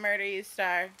fucking murder you,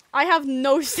 Star. I have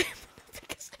no stamina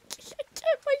because I can't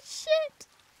get my shit.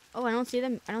 Oh, I don't see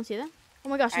them. I don't see them. Oh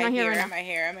my gosh, I'm not here right now. I'm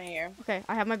here. I'm here. Okay,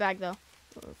 I have my bag though.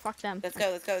 Oh, fuck them. Let's go.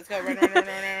 Let's go. Let's go. Run, run, run, run,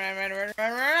 run, run, run,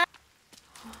 run, run.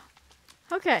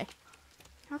 Okay.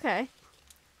 Okay.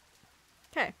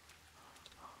 Okay.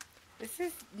 This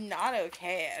is not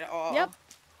okay at all. Yep.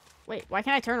 Wait, why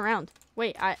can't I turn around?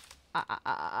 Wait, I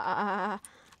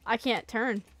can't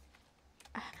turn.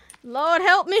 Lord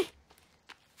help me!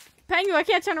 Pengu, I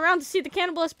can't turn around to see the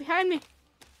cannibalist behind me.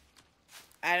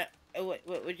 What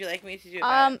would you like me to do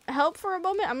about it? Help for a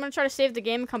moment? I'm gonna try to save the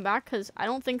game and come back, because I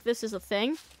don't think this is a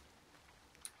thing.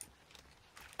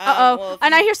 Uh-oh. Well,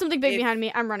 And I hear something big behind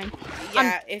me. I'm running.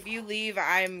 Yeah, if you leave,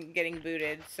 I'm getting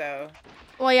booted, so.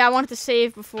 Well, yeah, I wanted to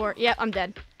save before. Yep, I'm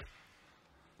dead.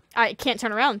 I can't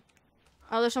turn around.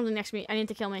 Oh, there's something next to me. I need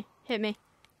to kill me. Hit me.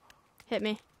 Hit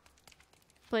me.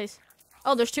 Please.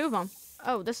 Oh, there's 2 of them.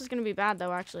 Oh, this is going to be bad,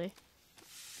 though, actually.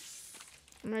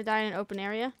 I'm going to die in an open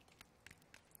area.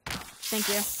 Thank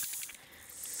you.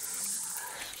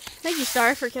 Thank you,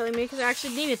 Star, for killing me, because I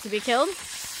actually needed to be killed.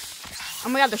 Oh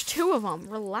my god, there's 2 of them.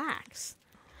 Relax.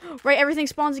 Right, everything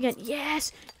spawns again.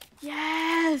 Yes!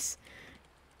 Yes!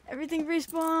 Everything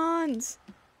respawns.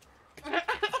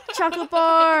 Chocolate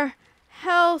bar.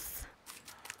 Health.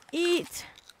 Eat.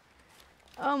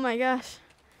 Oh my gosh.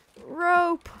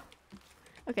 Rope.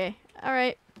 Okay,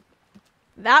 alright.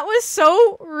 That was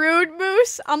so rude,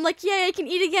 Moose. I'm like, yay, I can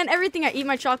eat again everything. I eat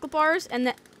my chocolate bars, and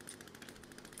then...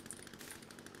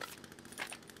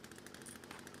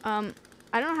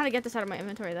 I don't know how to get this out of my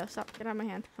inventory, though. Stop. Get out of my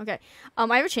hand. Okay.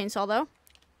 I have a chainsaw, though.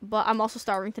 But I'm also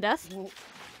starving to death.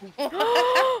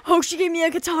 Oh, she gave me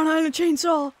a katana and a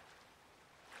chainsaw.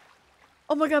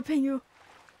 Oh my god, Pengu.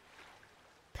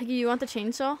 Pengu, you want the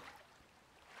chainsaw?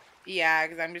 Yeah,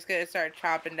 because I'm just going to start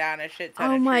chopping down a shit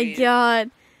ton Oh of my trees.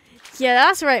 god. Yeah,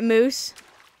 that's right, Moose.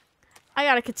 I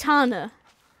got a katana.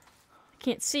 I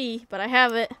can't see, but I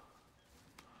have it.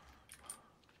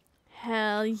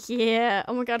 Hell yeah.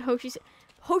 Oh my god, Hoshi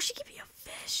gave me a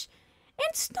fish.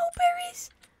 And snowberries.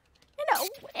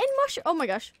 And mushroom. Oh my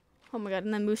gosh. Oh my god,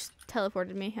 and then Moose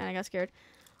teleported me, and I got scared.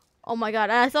 Oh my god,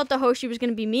 I thought the Hoshi was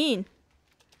gonna be mean.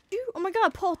 Oh my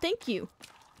god, Paul, thank you.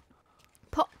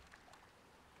 Paul.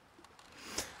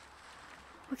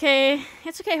 Okay,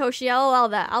 it's okay, Hoshi. I'll allow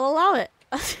that. I'll allow it.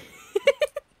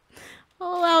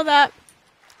 I'll allow that.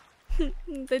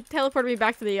 They teleported me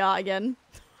back to the yacht again.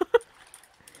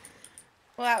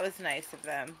 Well, that was nice of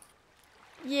them.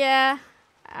 Yeah,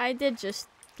 I did just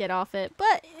get off it,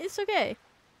 but it's okay.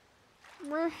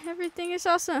 Everything is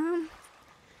awesome.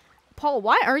 Paul,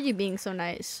 why are you being so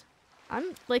nice?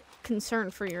 I'm, like,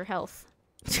 concerned for your health.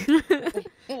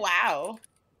 Wow.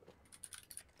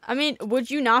 I mean,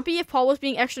 would you not be if Paul was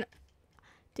being extra...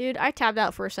 Dude, I tabbed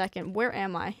out for a second. Where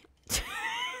am I?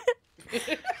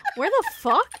 Where the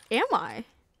fuck am I?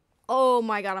 Oh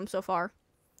my god, I'm so far.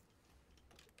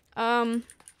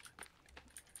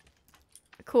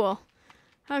 Cool.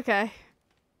 Okay.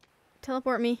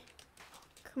 Teleport me.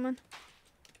 Come on.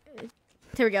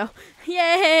 There we go.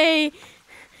 Yay!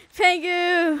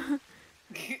 Pengu!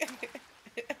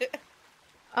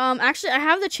 Actually, I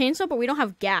have the chainsaw, but we don't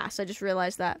have gas. I just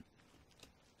realized that.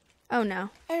 Oh, no.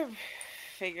 I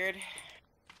figured.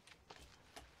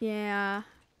 Yeah.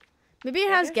 Maybe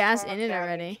it has gas in it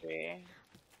already.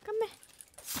 Come here.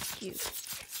 Cute.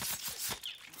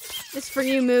 It's for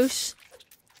you, Moose.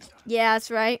 Yeah,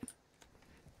 that's right.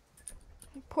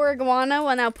 Poor iguana.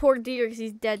 Well, now poor deer, because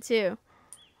he's dead, too.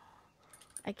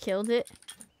 I killed it.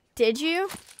 Did you?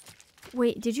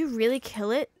 Wait, did you really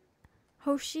kill it,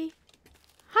 Hoshi?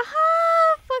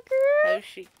 Haha, fucker!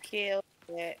 Hoshi killed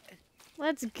it.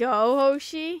 Let's go,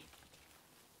 Hoshi.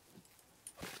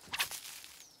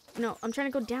 No, I'm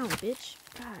trying to go down, bitch.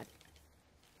 God.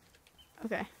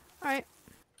 Okay. Alright.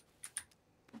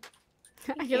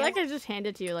 I feel like I just handed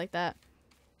it to you like that.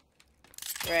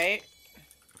 Right?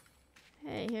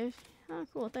 Hey, here's... Oh,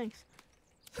 cool, thanks.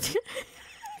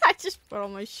 I just put all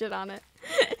my shit on it.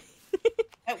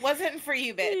 It wasn't for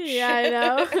you, bitch. Yeah, I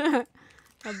know.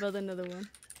 I'll build another one.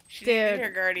 She needed her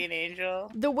guardian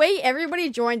angel. The way everybody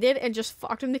joined it and just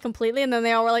fucked with me completely, and then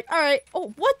they all were like, alright,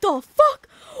 oh, what the fuck?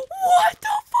 What the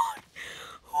fuck?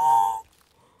 Oh,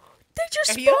 they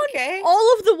just spawned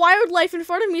all of the wildlife in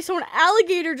front of me, so an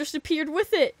alligator just appeared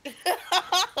with it.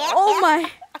 Oh my.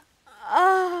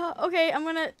 Okay, I'm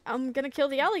gonna kill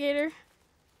the alligator.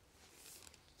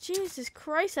 Jesus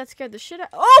Christ, that scared the shit out.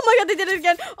 Oh my god, they did it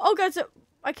again. Oh god, so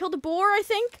I killed a boar, I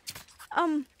think.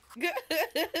 Oh,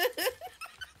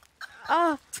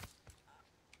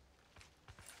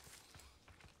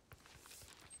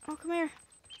 come here.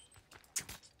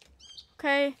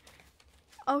 Okay.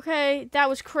 Okay, that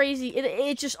was crazy.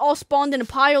 It just all spawned in a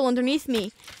pile underneath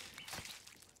me.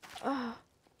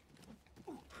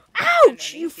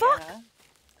 Ouch! You fuck!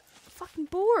 Fucking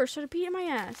boar started beating my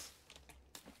ass.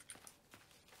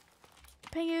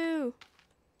 Pengu!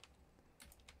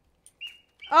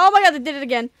 Oh my god, they did it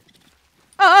again.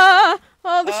 Oh,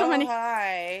 there's so many.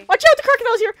 Hi. Watch out, the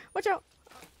crocodile's here! Watch out.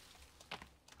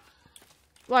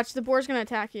 Watch, the boar's gonna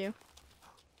attack you.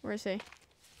 Where is he?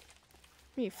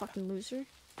 You fucking loser.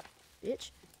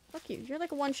 Bitch. Fuck you. You're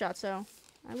like a one-shot, so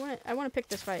I wanna pick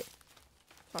this fight.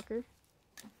 Fucker.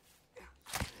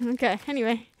 Okay,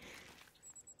 anyway.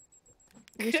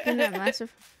 You spin that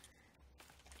massive.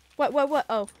 What?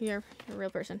 Oh, you're a real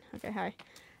person. Okay, hi.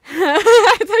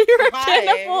 I thought you were a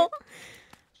cannibal.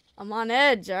 I'm on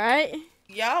edge, alright?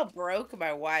 Y'all broke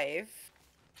my wife.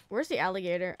 Where's the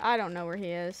alligator? I don't know where he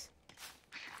is.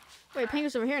 Wait,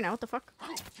 Pengu's over here now. What the fuck?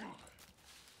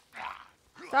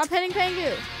 Stop hitting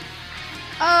Pengu.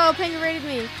 Oh, Pengu raided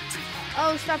me.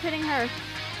 Oh, stop hitting her.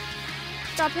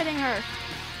 Stop hitting her.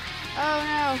 Oh,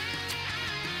 no.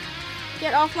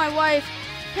 Get off my wife.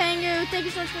 Pengu, thank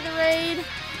you so much for the raid.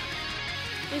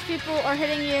 These people are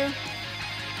hitting you.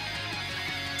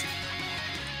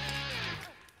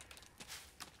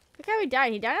 Look how he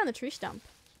died. He died on the tree stump.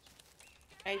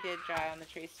 I did die on the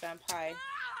tree stump. Hi.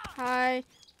 Hi.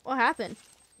 What happened?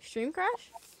 Stream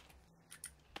crash?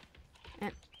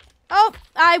 And oh,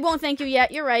 I won't thank you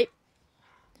yet. You're right.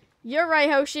 You're right,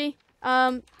 Hoshi.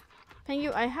 Pengu,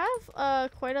 I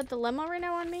have quite a dilemma right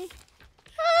now on me.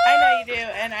 I know you do,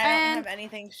 and I don't have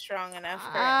anything strong enough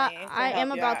currently. I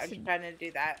am about to. I'm trying to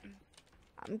do that.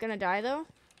 I'm gonna die though.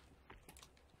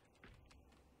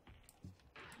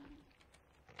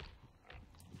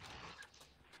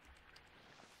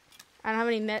 I don't have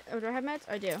any meds. Oh, do I have meds?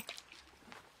 I do.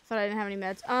 Thought I didn't have any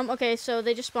meds. Okay, so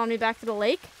they just spawned me back to the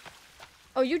lake.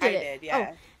 Oh, you did it. I did,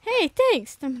 yeah. Oh, hey,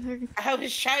 thanks. I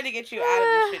was trying to get you out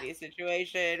of a shitty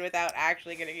situation without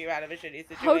actually getting you out of a shitty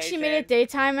situation. Hoshi made it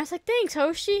daytime. I was like, thanks,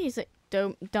 Hoshi. He's like,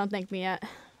 don't thank me yet.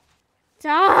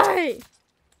 Die!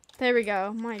 There we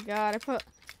go. My God, I put...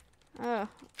 Oh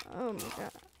my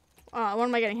God. What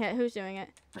am I getting hit? Who's doing it?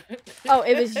 Oh,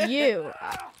 it was you.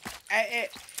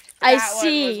 I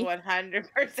see. That one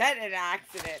was 100% an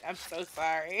accident. I'm so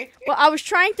sorry. Well, I was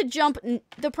trying to jump.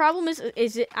 The problem is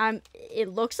it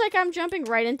looks like I'm jumping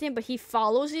right into him, but he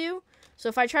follows you. So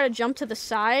if I try to jump to the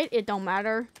side, it don't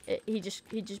matter. He just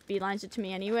beelines it to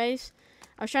me anyways.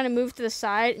 I was trying to move to the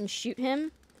side and shoot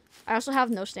him. I also have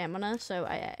no stamina, so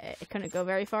I couldn't go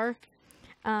very far.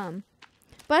 But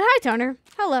hi, Toner.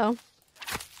 Hello.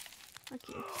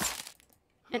 Okay.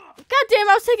 And goddamn,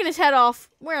 I was taking his head off.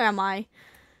 Where am I?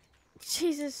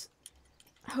 Jesus,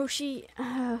 Hoshi.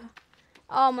 Oh,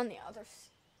 I'm on the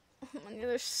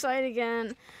other side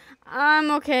again. I'm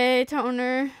okay,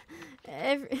 Toner.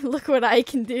 Look what I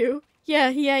can do. Yeah.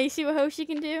 You see what Hoshi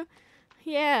can do?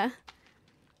 Yeah.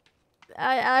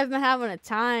 I've been having a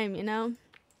time, you know.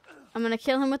 I'm gonna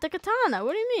kill him with the katana.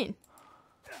 What do you mean?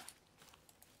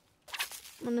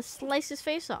 I'm gonna slice his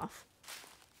face off.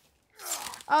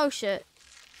 Oh shit.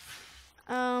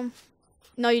 No,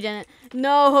 you didn't.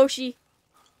 No, Hoshi.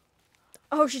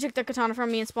 Hoshi took the katana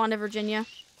from me and spawned in Virginia.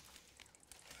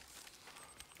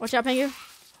 Watch out, Pengu.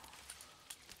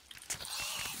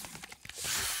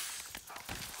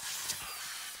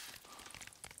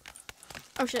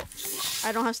 Oh, shit.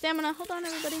 I don't have stamina. Hold on,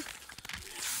 everybody.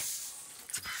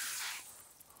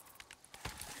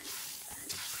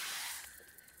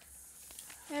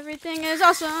 Everything is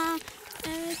awesome.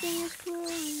 Everything is cool.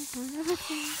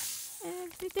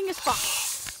 Everything is fun.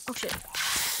 Oh shit.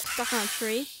 Stuck on a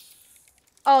tree.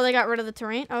 Oh, they got rid of the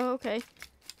terrain? Oh, okay.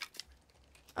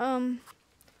 God,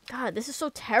 this is so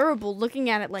terrible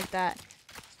looking at it like that.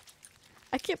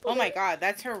 I can't believe. Oh my God,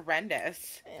 that's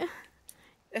horrendous.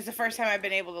 It's the first time I've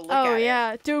been able to look at it. Oh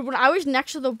yeah. Dude, when I was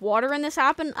next to the water and this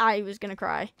happened, I was gonna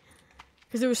cry.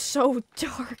 Because it was so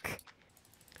dark.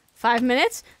 5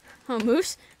 minutes? Oh,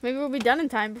 Moose. Maybe we'll be done in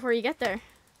time before you get there.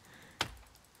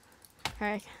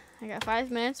 Alright. I got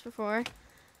 5 minutes before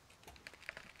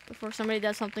somebody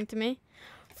does something to me.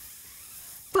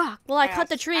 Fuck. Well, I cut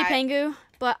the tree, Pengu,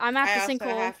 but I'm at the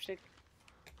sinkhole. Have to...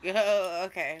 Oh,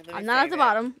 okay. I'm not at the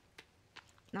bottom.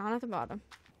 Not at the bottom.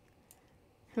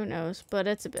 Who knows? But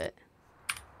it's a bit.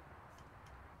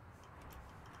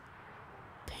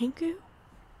 Pengu?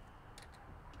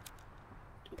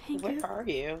 Pengu? Where are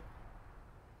you?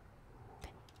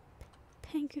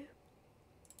 Pengu.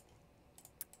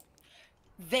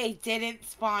 They didn't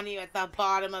spawn you at the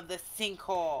bottom of the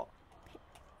sinkhole.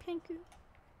 Pengu.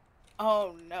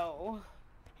 Oh no.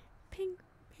 Pengu.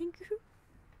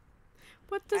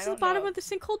 What does the bottom of the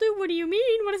sinkhole do? What do you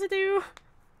mean? What does it do?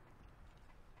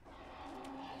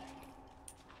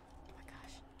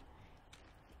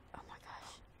 Oh my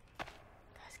gosh.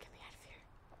 Guys, get me out of here.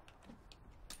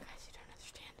 Guys, you don't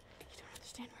understand. You don't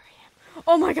understand where I am.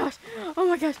 Oh my gosh. Oh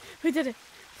my gosh. We did it.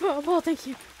 Paul, thank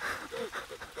you.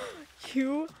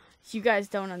 You guys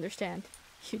don't understand.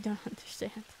 You don't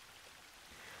understand.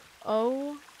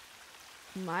 Oh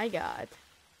my God.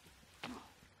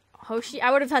 Hoshi,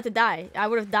 I would have had to die.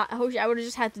 Hoshi, I would have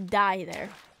just had to die there.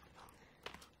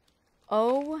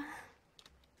 Oh.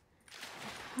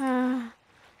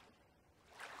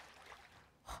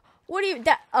 What do you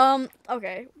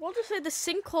okay. We'll just say the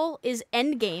sinkhole is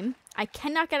end game. I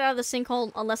cannot get out of the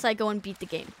sinkhole unless I go and beat the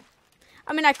game.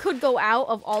 I mean, I could go out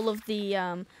of all of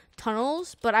the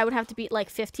tunnels, but I would have to beat like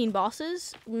 15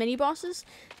 bosses, mini bosses.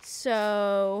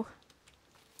 So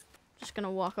just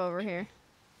gonna walk over here.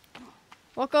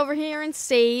 Walk over here and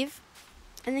save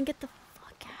and then get the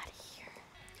fuck out of here.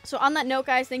 So on that note,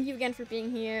 guys, thank you again for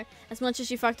being here. As much as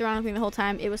you fucked around with me the whole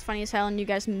time, it was funny as hell and you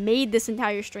guys made this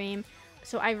entire stream.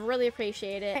 So I really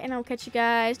appreciate it, and I'll catch you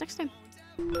guys next time.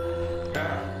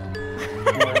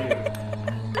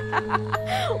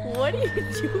 What are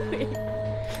you doing?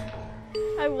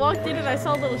 I walked in and I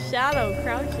saw a little shadow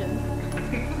crouching.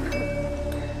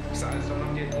 Besides,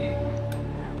 I'm getting eaten.